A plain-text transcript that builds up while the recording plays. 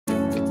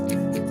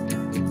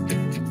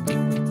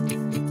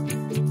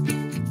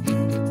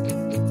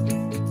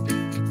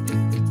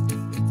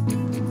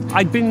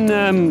I'd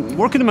been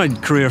working in my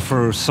career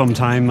for some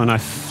time, and I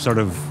sort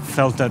of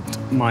felt that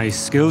my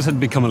skills had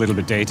become a little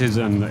bit dated,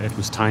 and it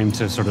was time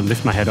to sort of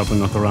lift my head up and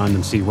look around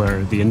and see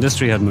where the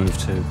industry had moved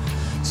to.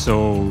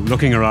 So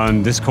looking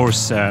around, this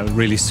course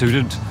really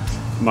suited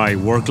my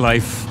work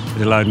life.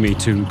 It allowed me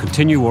to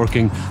continue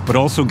working, but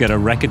also get a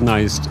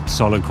recognised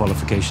solid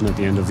qualification at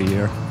the end of the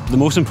year. The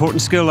most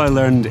important skill I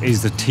learned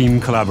is the team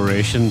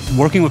collaboration.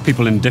 Working with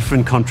people in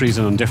different countries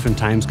and on different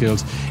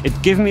timescales,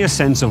 it gave me a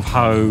sense of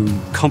how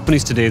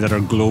companies today that are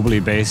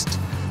globally based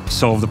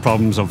solve the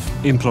problems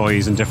of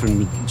employees in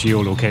different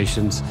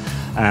geolocations.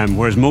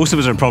 Whereas most of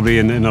us are probably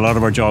in a lot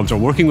of our jobs are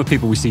working with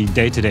people we see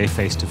day to day,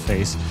 face to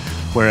face.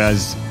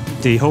 Whereas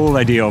the whole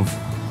idea of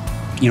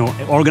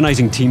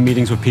organising team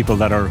meetings with people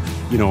that are,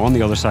 on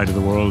the other side of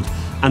the world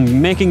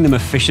and making them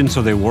efficient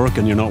so they work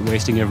and you're not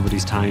wasting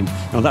everybody's time.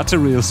 That's a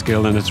real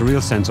skill, and it's a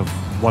real sense of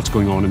what's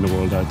going on in the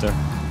world out there.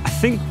 I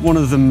think one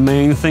of the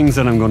main things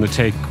that I'm going to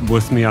take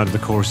with me out of the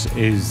course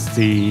is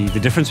the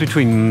difference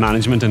between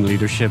management and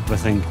leadership. I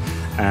think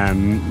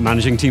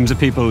managing teams of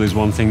people is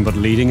one thing, but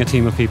leading a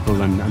team of people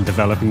and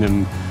developing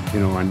them,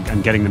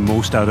 and getting the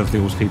most out of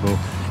those people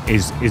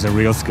is a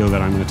real skill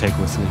that I'm going to take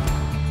with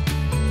me.